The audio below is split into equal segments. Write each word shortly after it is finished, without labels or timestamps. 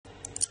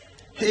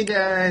Hey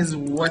guys,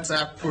 what's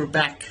up? We're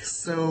back.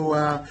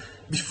 So,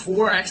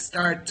 before I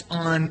start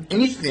on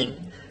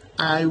anything,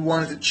 I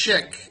wanted to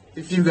check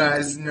if you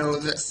guys know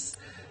this.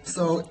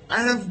 So,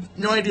 I have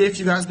no idea if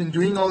you guys have been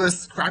doing all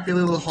this crappy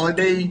little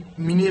holiday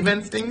mini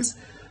event things,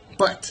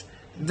 but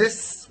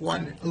this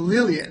one,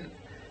 Lillian,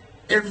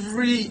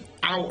 every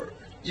hour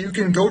you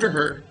can go to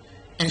her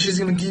and she's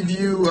going to give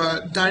you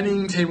a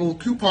dining table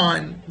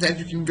coupon that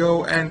you can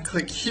go and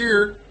click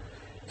here,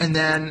 and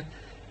then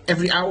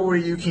every hour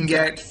you can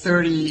get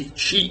 30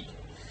 chi.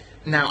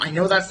 Now, I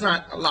know that's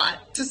not a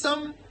lot to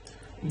some,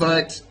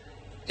 but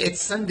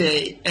it's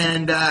Sunday,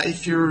 and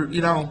if you're,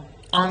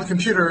 on the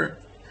computer,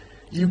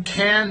 you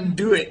can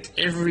do it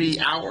every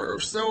hour or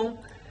so,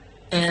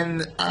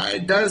 and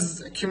it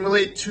does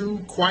accumulate to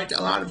quite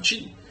a lot of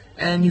chi.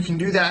 And you can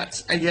do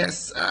that, I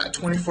guess,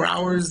 24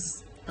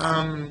 hours,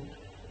 until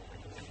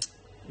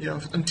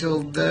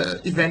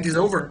the event is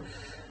over.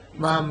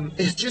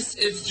 It's just,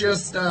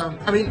 I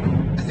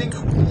think,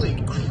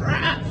 holy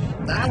crap,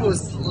 that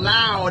was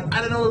loud. I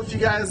don't know if you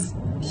guys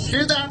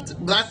hear that,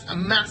 but that's a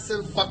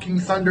massive fucking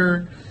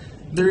thunder.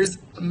 There's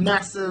a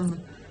massive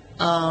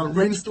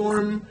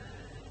rainstorm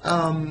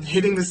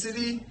hitting the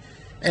city.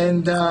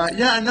 And,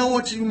 yeah, I know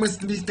what you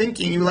must be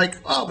thinking. You're like,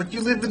 oh, but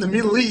you live in the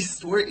Middle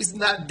East, where isn't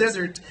that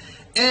desert?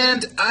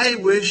 And I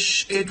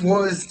wish it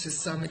was to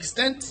some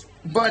extent,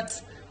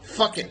 but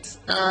fuck it.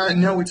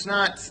 No, it's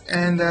not.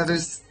 And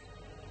there's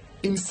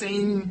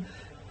insane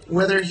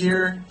weather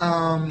here.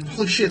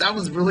 Holy shit, that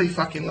was really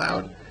fucking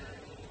loud.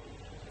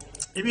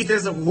 Maybe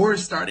there's a war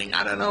starting,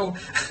 I don't know.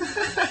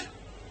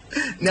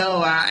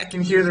 No, I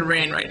can hear the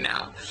rain right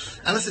now.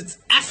 Unless it's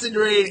acid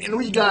rain and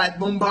we got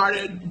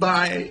bombarded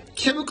by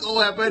chemical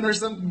weapon or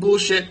some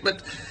bullshit,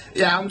 but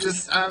yeah, I'm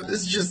just,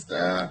 it's just,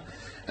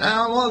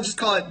 I'll just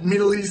call it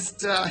Middle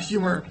East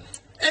humor.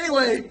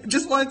 Anyway,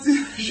 just wanted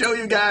to show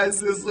you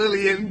guys this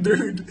Lillian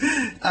dude,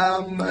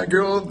 a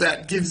girl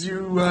that gives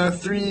you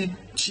 3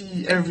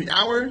 chi every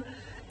hour.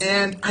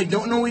 And I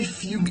don't know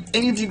if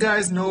any of you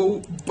guys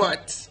know,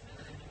 but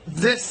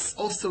this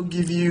also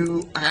gives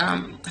you,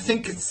 I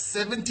think it's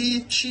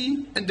 70 chi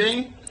a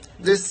day.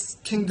 This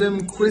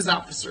Kingdom Quiz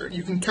Officer.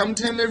 You can come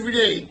to him every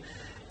day,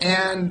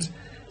 and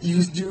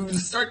you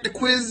start the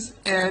quiz,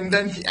 and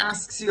then he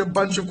asks you a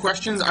bunch of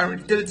questions. I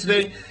already did it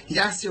today. He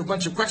asks you a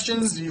bunch of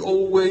questions. You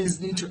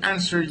always need to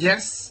answer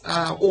yes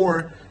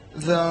or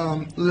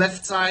the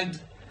left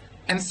side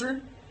answer.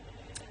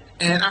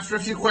 And after a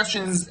few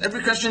questions,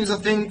 every question is I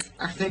think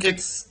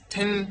it's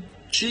 10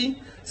 chi.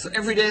 So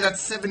every day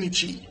that's 70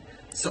 chi.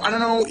 So I don't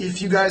know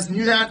if you guys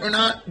knew that or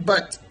not,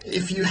 but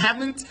if you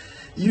haven't,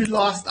 you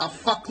lost a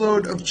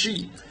fuckload of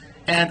chi,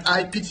 and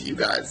I pity you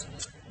guys.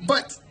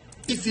 But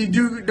if you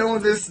do know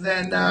this,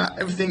 then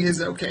everything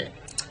is okay.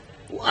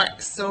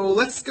 Alright, so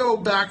let's go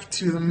back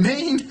to the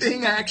main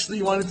thing I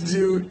actually wanted to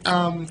do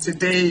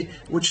today,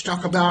 which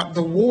talk about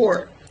the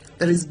war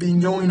that has been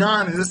going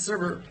on in this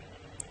server.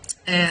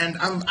 And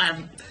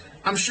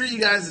I'm sure you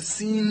guys have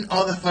seen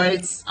all the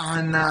fights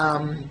on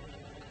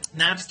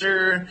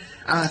Napster.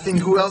 I think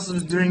who else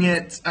was doing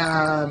it?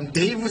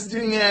 Dave was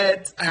doing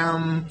it.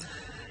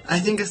 I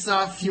think I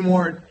saw a few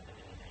more.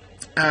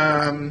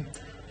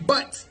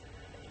 But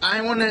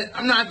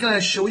I'm not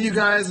gonna show you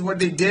guys what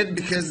they did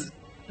because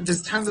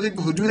there's tons of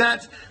people who do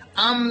that.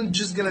 I'm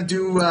just gonna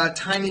do a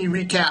tiny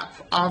recap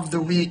of the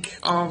week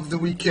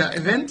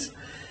event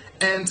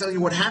and tell you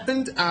what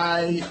happened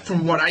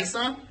from what I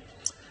saw.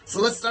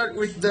 So let's start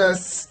with the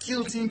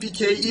skill team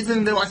PK,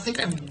 even though I think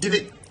I've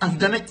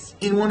done it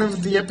in one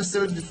of the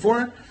episodes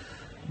before.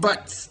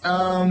 But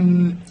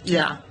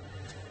yeah.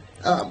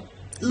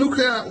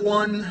 Luca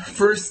won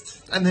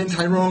first and then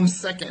Tyrone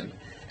second.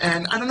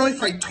 And I don't know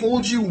if I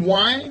told you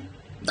why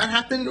that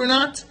happened or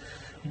not,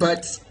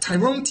 but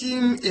Tyrone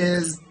team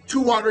is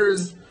 2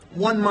 waters,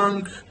 1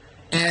 monk,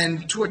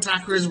 and 2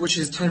 attackers, which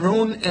is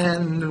Tyrone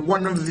and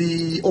one of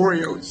the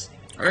Oreos.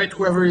 Alright,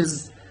 whoever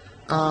is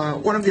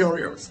one of the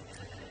Oreos.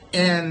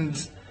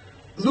 And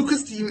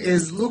Luca's team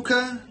is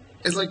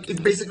it's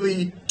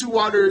basically 2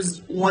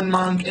 waters, 1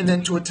 monk, and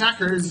then 2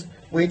 attackers,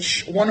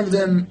 which one of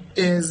them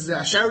is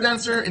Shadow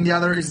Dancer and the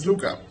other is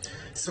Luca.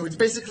 So it's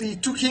basically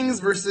 2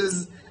 kings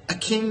versus a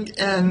king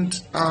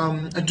and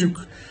a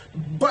duke.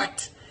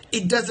 But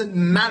it doesn't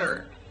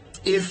matter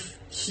if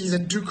he's a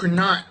duke or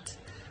not.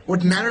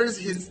 What matters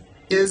is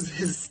his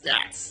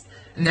stats.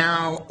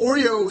 Now,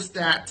 Oreo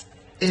stat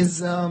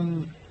is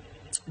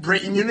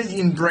break immunity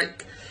and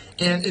break.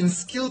 And in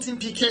skill team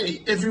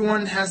PK,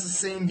 everyone has the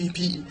same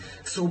BP.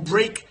 So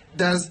break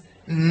does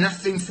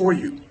nothing for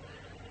you.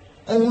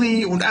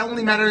 What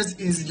only matters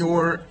is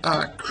your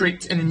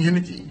crit and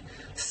immunity.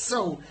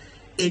 So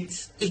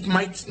it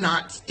might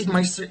like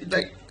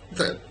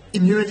the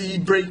immunity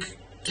break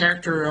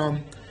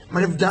character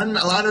might have done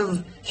a lot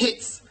of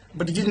hits,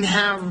 but he didn't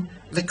have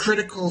the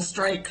critical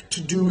strike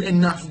to do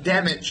enough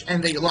damage,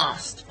 and they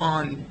lost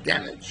on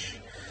damage.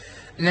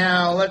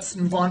 Now let's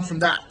move on from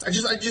that. I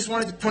just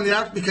wanted to point it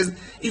out because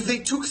if they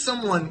took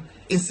someone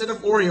instead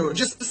of Oreo,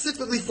 just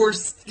specifically for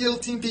skill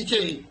team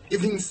PK,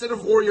 if instead of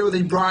Oreo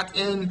they brought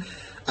in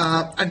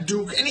a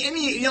Duke,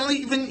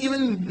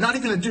 even not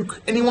even a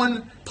Duke,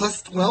 anyone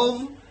plus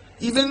 12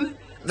 even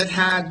that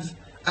had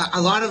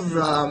a lot of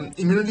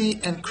immunity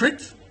and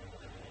crit,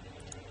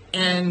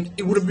 and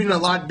it would have been a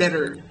lot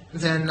better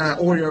than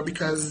Oreo,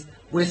 because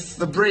with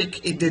the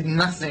break it did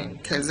nothing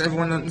because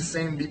everyone on the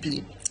same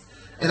BP.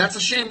 And that's a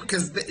shame,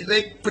 because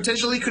they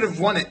potentially could have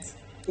won it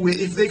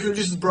if they could have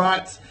just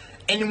brought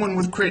anyone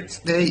with crit.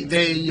 They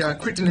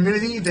crit and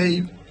immunity,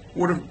 they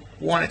would have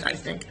won it, I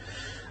think.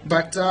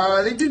 But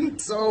they didn't,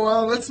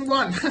 so let's move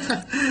on.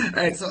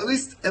 Alright, so at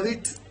least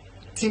Elite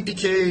Team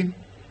PK,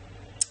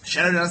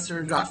 Shadow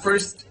Duster got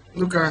first,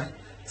 Luca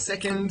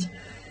second,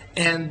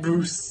 and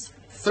Bruce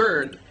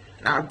third.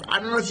 Now, I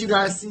don't know if you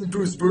guys seen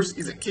Bruce. Bruce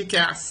is a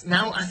kick-ass.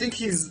 Now, I think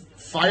he's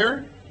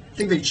Fire. I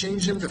think they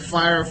changed him to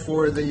Fire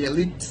for the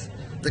Elite,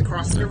 the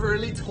cross-server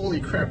Elite.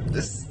 Holy crap,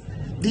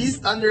 these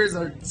thunders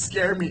are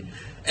scare me.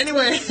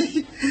 Anyway,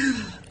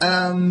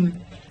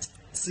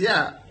 so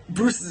yeah,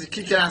 Bruce is a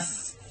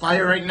kick-ass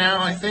Fire right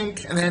now, I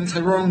think. And then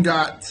Tyrone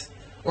got,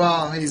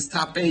 well, he's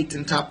top 8,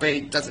 and top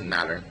 8 doesn't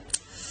matter.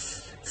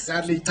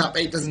 Sadly, top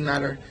 8 doesn't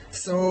matter.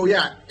 So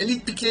yeah,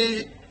 Elite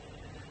PK,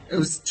 it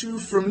was 2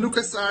 from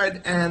Luca's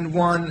side and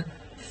 1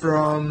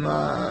 from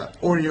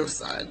Oreo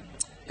side.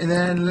 And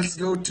then let's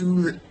go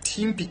to the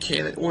Team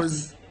PK that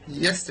was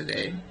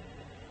yesterday,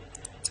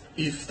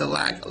 if the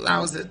lag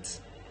allows it.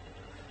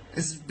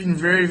 It's been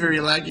very, very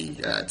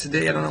laggy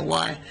today, I don't know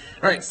why.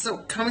 Alright, so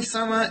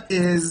Kami-sama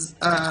is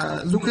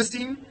Luca's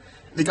team.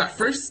 They got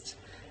first,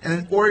 and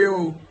then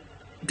Oreo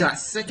got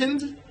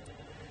second.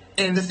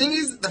 And the thing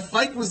is, the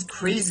fight was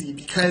crazy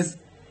because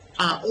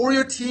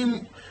Oreo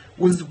team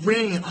was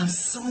winning on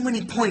so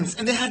many points,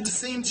 and they had the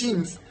same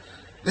teams.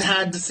 They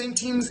had the same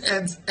teams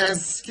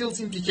as Skill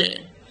Team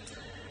PK.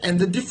 And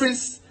the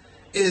difference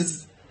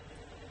is,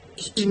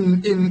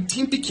 in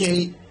Team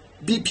PK,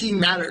 BP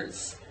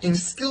matters. In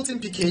Skill Team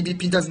PK,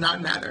 BP does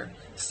not matter.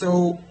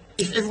 So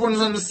if everyone's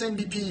on the same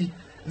BP,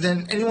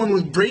 then anyone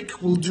with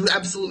break will do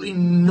absolutely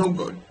no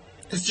good.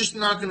 It's just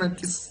not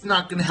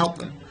gonna help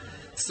them.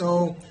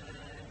 So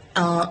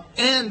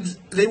and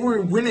they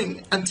were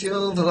winning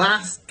until the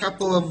last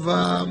couple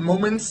of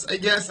moments, I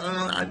guess. I don't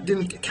know, I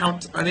didn't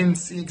count, I didn't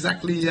see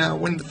exactly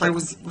when the fight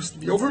was supposed to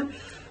be over.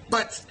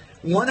 But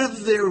one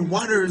of their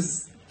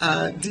waters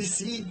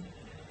DC,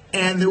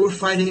 and they were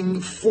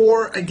fighting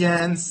 4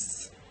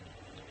 against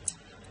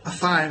a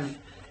 5.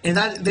 And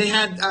that they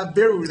had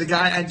Beru, the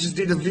guy I just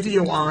did a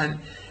video on,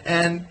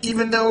 and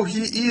even though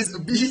he is a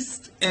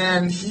beast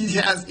and he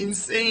has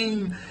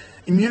insane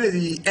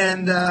immunity,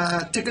 and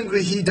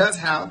technically he does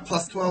have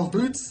plus 12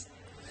 boots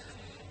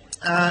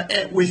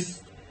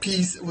with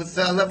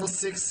level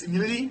 6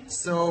 immunity,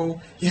 so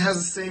he has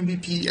the same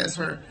BP as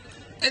her.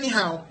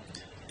 Anyhow,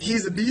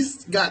 he's a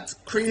beast, got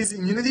crazy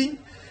immunity.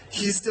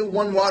 He's still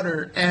 1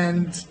 water,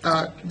 and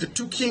the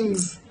 2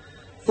 kings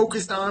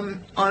focused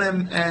on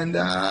him, and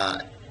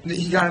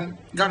he got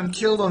him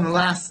killed on the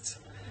last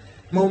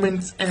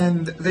moment,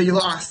 and they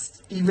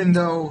lost, even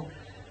though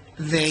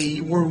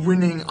they were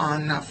winning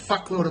on a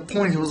fuckload of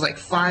points. It was like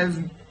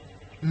 5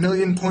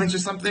 million points or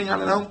something, I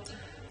don't know,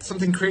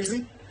 something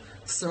crazy.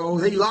 So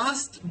they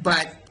lost,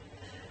 but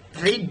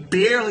they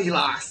barely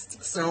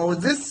lost. So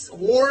this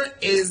war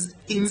is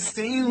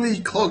insanely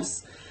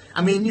close.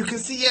 I mean, you can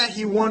see, yeah,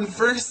 he won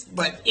first,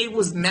 but it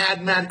was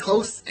mad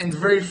close, and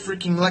very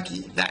freaking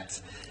lucky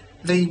that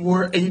they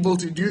were able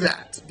to do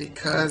that,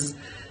 because,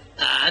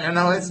 I don't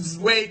know, it's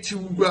way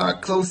too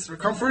close for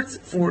comfort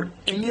for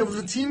any of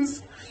the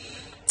teams.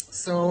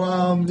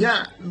 So,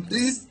 yeah,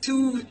 these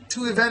two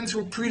events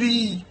were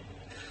pretty,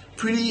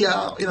 you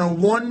know,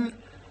 one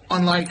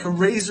on like a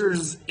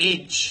razor's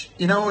edge.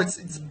 You know,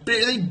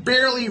 they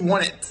barely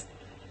won it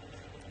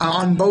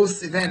on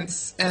both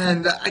events.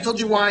 And I told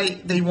you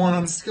why they won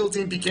on Skill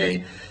Team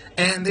PK,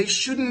 and they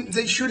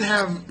should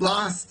have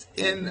lost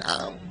in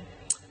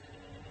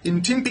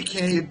Team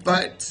PK,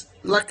 but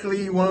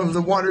luckily one of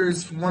the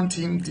waters from one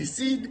team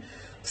DC'd,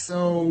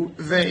 so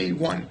they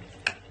won.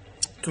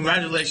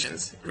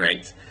 Congratulations,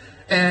 right?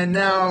 And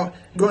now,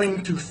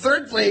 going to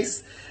 3rd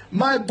place,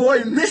 my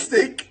boy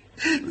Mystic.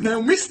 Now,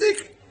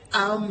 Mystic,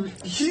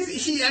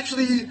 he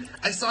actually,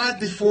 I saw it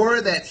before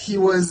that he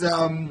was,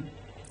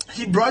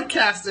 he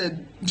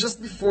broadcasted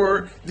just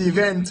before the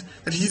event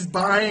that he's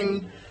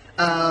buying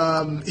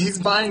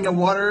a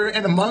water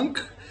and a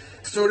monk,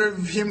 sort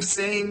of him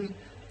saying,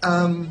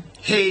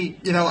 hey,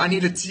 you know, I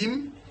need a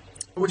team,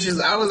 which is,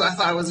 I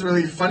thought it was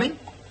really funny,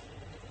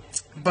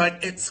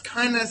 but it's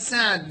kind of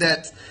sad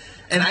that.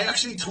 And I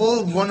actually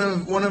told one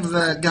of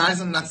the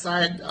guys on that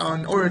side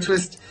on Oreo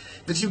Twist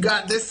that you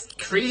got this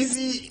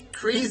crazy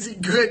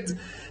good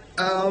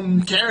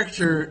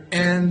character,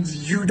 and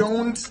you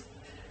don't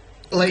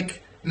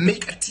like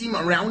make a team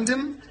around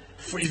him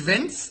for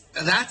events.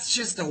 That's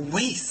just a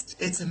waste.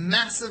 It's a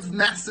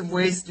massive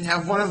waste. You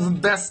have one of the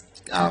best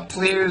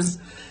players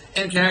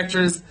and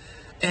characters,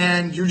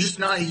 and you're just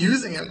not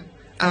using him.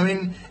 I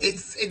mean,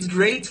 it's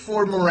great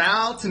for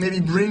morale to maybe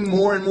bring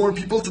more and more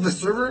people to the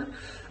server,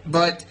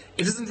 but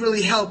it doesn't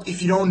really help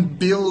if you don't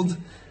build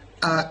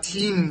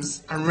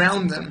teams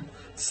around them.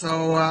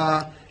 So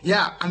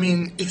yeah, I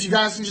mean, if you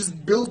guys can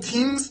just build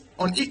teams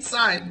on each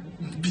side,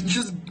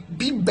 just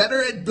be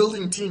better at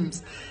building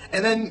teams,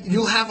 and then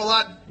you'll have a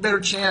lot better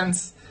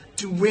chance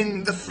to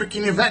win the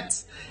freaking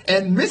event.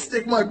 And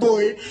Mystic, my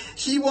boy,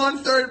 he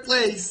won 3rd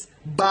place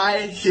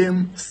by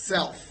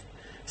himself.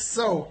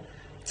 So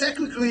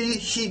technically,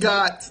 he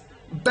got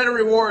better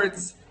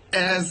rewards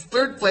as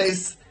 3rd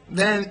place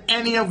than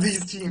any of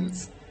these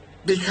teams,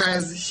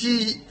 because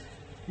he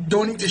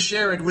don't need to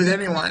share it with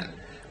anyone.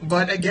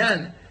 But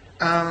again,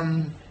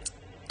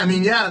 I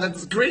mean, yeah,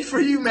 that's great for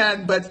you,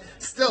 man, but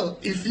still,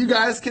 if you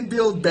guys can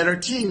build better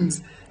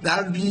teams,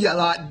 that would be a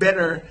lot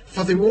better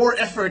for the war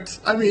effort.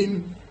 I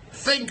mean,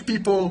 think,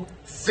 people,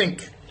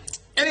 think.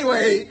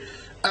 Anyway,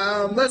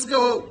 let's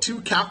go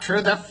to capture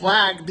the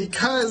flag,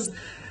 because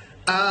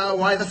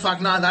why the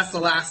fuck not? That's the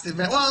last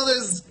event. Well,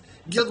 there's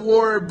Guild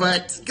War,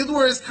 but Guild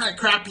War is kind of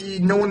crappy.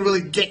 No one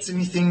really gets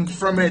anything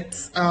from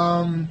it,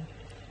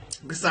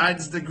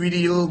 besides the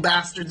greedy little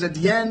bastards at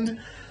the end.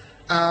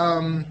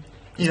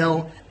 You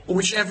know,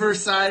 whichever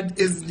side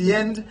is the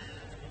end,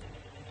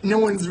 no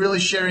one's really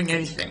sharing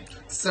anything.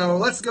 So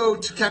let's go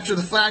to capture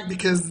the flag,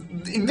 because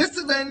in this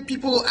event,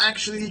 people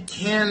actually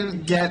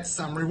can get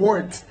some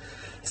rewards.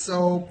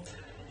 So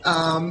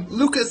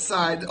Luca's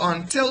side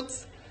on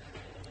Tilt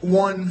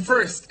won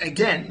 1st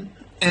again,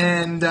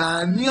 and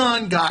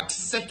Neon got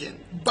 2nd.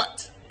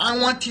 But I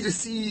want you to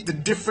see the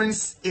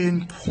difference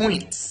in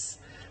points,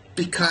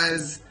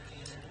 because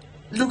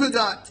Luca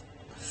got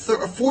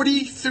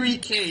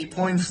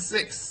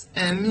 43k.6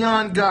 and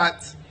Neon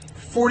got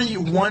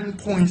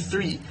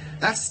 41.3.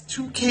 That's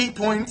 2k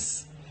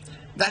points.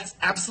 That's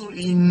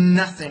absolutely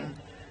nothing.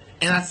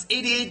 And that's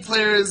 88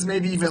 players,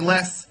 maybe even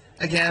less,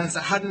 against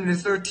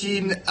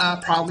 113,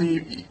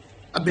 probably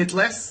a bit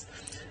less.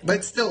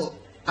 But still,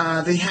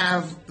 they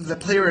have the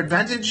player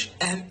advantage,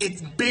 and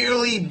it's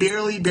barely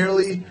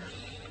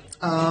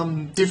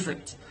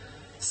different.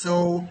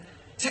 So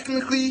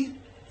technically,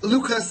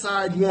 Luca's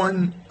side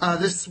won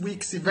this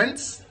week's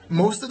events,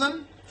 most of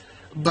them,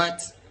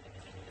 but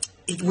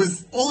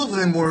all of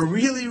them were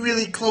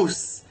really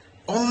close.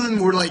 All of them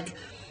were like,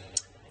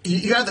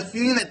 you got the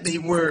feeling that they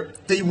were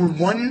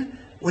won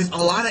with a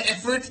lot of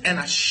effort and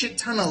a shit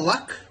ton of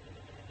luck,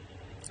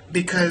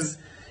 because,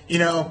 you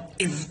know,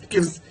 if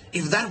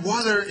that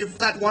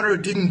water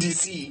didn't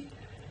DC,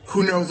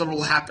 who knows what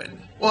will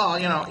happen? Well,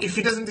 you know, if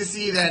it doesn't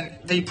DC, then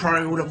they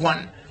probably would have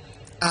won.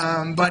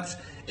 But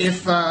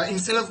if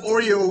instead of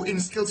Oreo in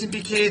Skill Team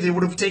PK, they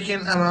would have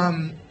taken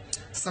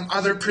some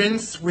other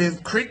prince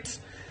with crit,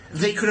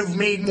 they could have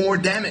made more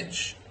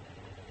damage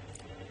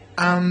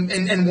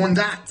and won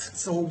that.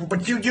 So,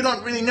 but you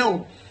don't really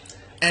know,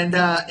 and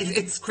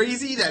it's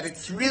crazy that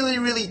it's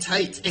really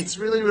tight. It's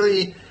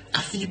really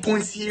a few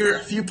points here,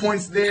 a few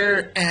points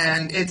there,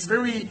 and it's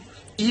very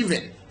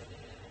even.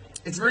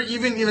 It's very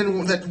even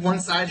that one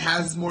side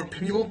has more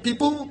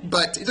people,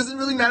 but it doesn't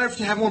really matter if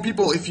you have more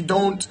people if you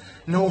don't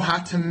know how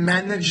to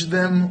manage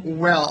them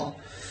well.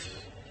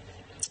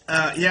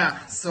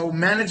 Yeah, so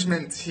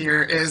management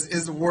here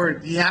is the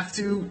word. You have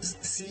to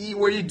see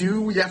what you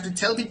do. You have to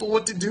tell people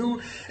what to do.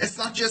 It's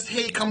not just,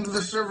 hey, come to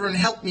the server and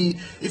help me.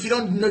 If you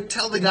don't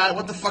tell the guy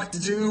what the fuck to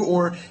do,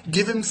 or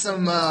give him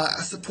some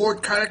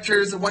support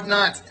characters or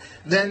whatnot,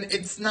 then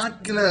it's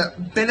not gonna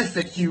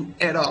benefit you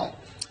at all.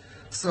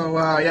 So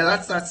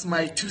yeah, that's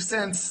my 2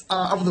 cents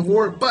of the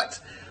war, but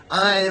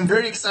I am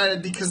very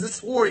excited because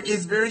this war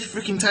is very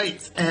freaking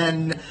tight,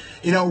 and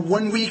you know,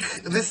 1 week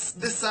this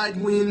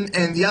side win,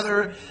 and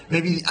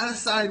maybe the other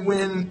side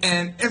win,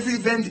 and every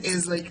event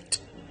is like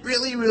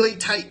really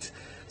tight.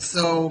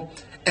 So,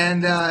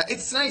 and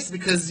it's nice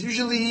because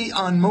usually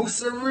on most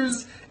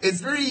servers it's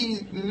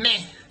very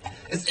meh.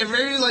 It's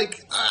very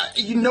like,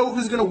 you know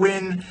who's gonna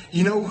win,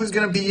 you know who's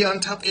gonna be on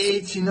top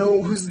 8, you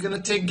know who's gonna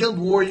take Guild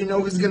War, you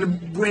know who's gonna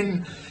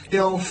win, you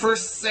know,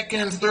 1st,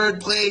 2nd, 3rd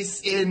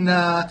place in,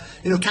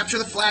 you know, capture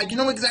the flag. You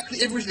know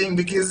exactly everything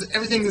because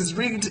everything is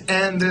rigged,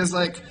 and there's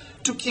like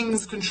 2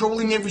 kings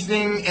controlling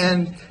everything,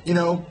 and you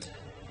know,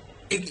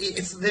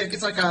 it's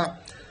like a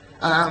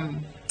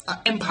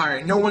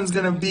empire. No one's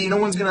gonna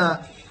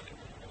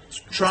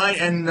try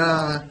and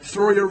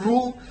throw your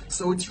rule.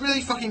 So it's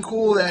really fucking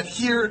cool that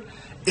here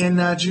in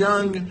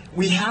Jiang,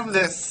 we have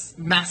this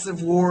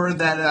massive war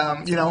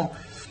that, you know,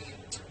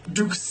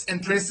 dukes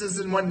and princes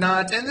and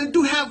whatnot, and they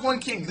do have one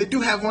king.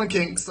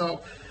 So,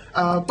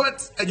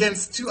 but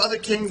against 2 other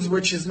kings,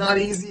 which is not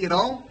easy at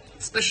all.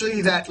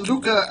 Especially that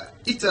Luca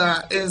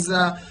Ita is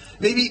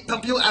maybe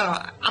popular.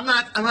 I don't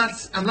know.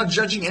 I'm not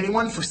judging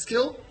anyone for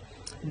skill,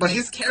 but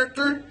his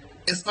character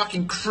is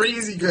fucking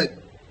crazy good.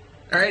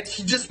 All right,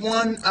 he just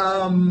won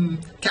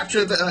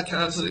capture the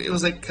it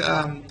was like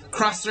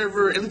cross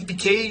server Elite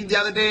PK the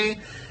other day.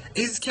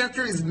 His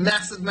character is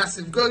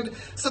massive good.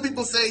 Some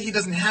people say he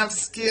doesn't have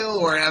skill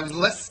or have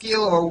less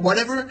skill or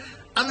whatever.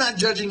 I'm not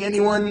judging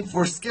anyone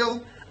for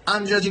skill.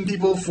 I'm judging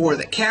people for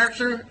the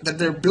character that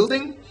they're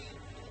building,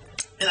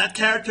 and that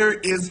character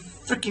is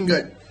freaking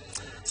good.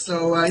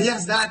 So he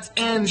has that,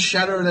 and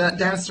Shadow the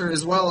Dancer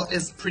as well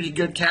is a pretty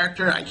good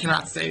character. I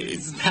cannot say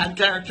it's a bad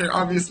character,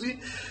 obviously.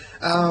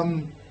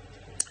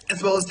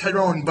 As well as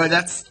Tyrone, but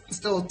that's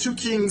still 2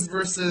 kings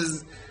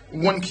versus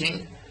 1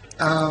 king.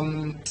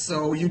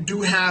 So you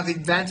do have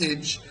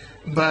advantage,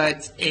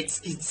 but it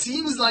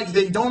seems like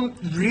they don't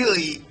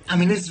really. I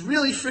mean, it's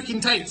really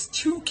freaking tight. It's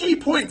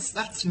 2k points.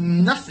 That's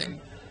nothing.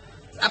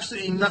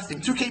 Absolutely nothing.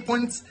 2k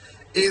points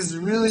is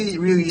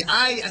really.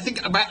 I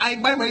think I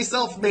by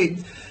myself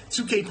made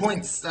 2k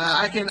points.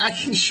 I can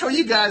show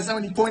you guys how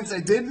many points I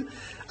did.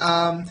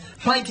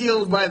 My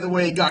guild, by the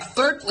way, got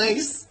 3rd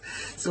place.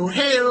 So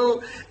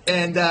hey-o,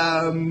 and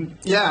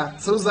yeah,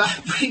 so those are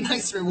pretty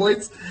nice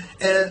rewards.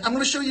 And I'm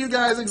gonna show you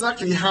guys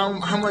exactly how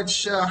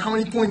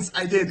many points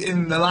I did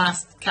in the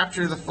last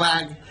capture the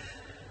flag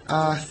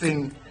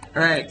thing.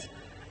 All right,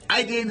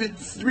 I did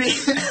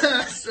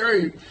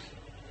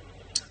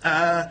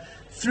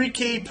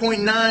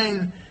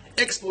 3k.9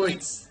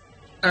 exploits.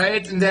 All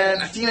right, and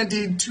then Athena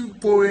did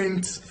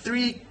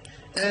 2.3,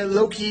 and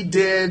Loki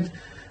did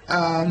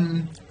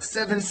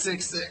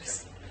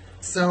 766.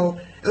 So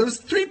it was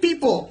 3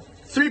 people,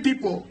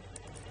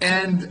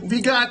 and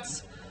we got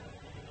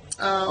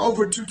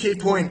over 2k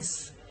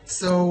points.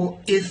 So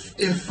if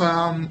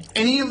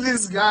any of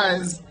these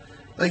guys,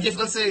 like if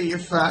let's say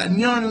if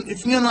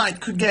Neon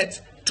Light could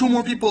get 2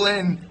 more people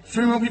in,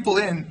 3 more people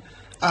in,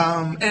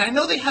 and I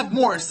know they have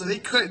more, so they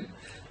could,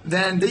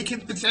 then they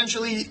could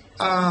potentially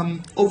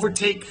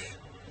overtake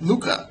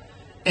Luca.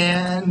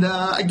 And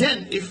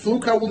again, if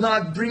Luca will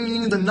not bring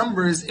in the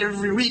numbers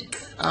every week,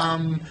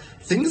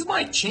 things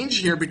might change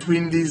here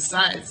between these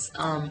sides.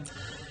 I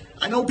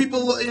know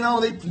people,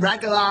 they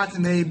brag a lot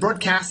and they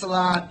broadcast a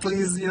lot.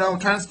 Please,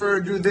 transfer,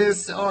 do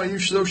this. Oh, you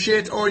so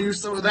shit, or you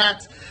so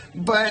that.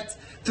 But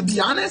to be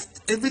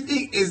honest,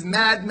 everything is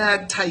mad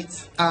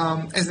tight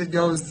as it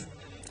goes.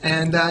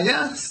 And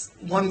yes,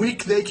 1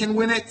 week they can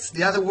win it.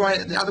 The other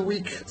week,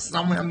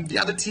 the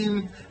other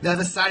team, the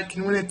other side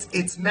can win it.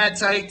 It's mad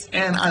tight,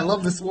 and I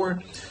love this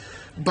war.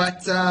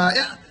 But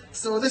yeah,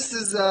 so this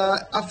is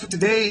up for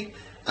today.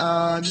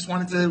 Just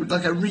wanted to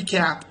like a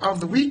recap of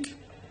the week.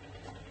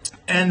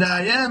 And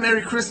yeah,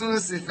 Merry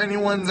Christmas if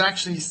anyone's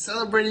actually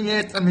celebrating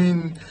it. I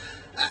mean,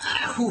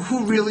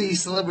 who really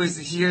celebrates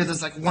it here?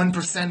 There's like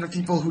 1% of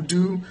people who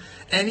do,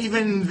 and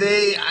even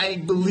they, I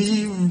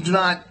believe, do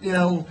not,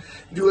 do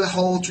the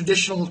whole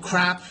traditional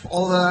crap,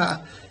 all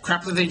the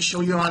crap that they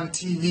show you on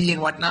TV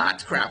and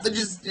whatnot crap. They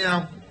just,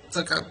 it's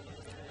like a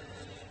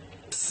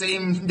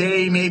same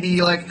day,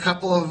 maybe like a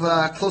couple of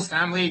close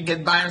family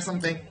get by or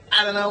something.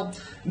 I don't know.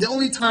 The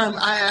only time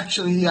I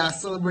actually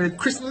celebrated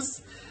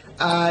Christmas,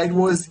 it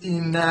was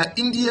in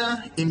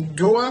India, in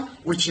Goa,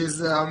 which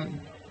is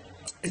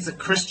it's a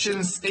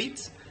Christian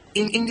state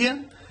in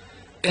India,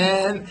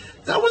 and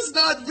that was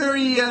not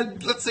very,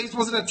 let's say it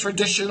wasn't a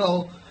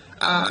traditional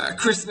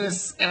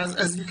Christmas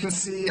as you can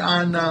see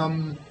on,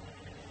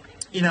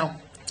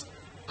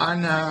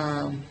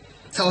 on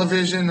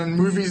television and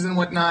movies and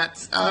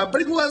whatnot,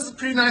 but it was a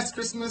pretty nice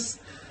Christmas.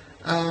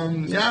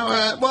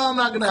 Yeah, well, I'm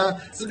not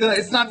gonna,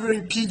 it's not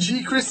very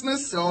PG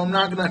Christmas, so I'm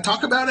not gonna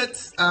talk about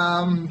it,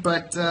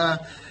 but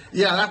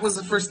yeah, that was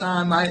the first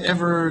time I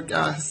ever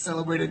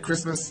celebrated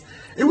Christmas.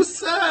 It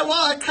was,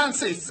 well, I can't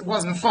say it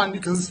wasn't fun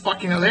because it's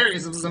fucking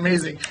hilarious. It was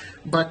amazing.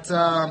 But,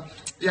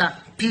 yeah,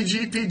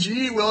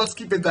 PG, well, let's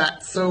keep it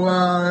that.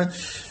 So,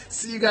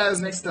 see you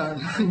guys next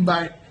time.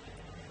 Bye.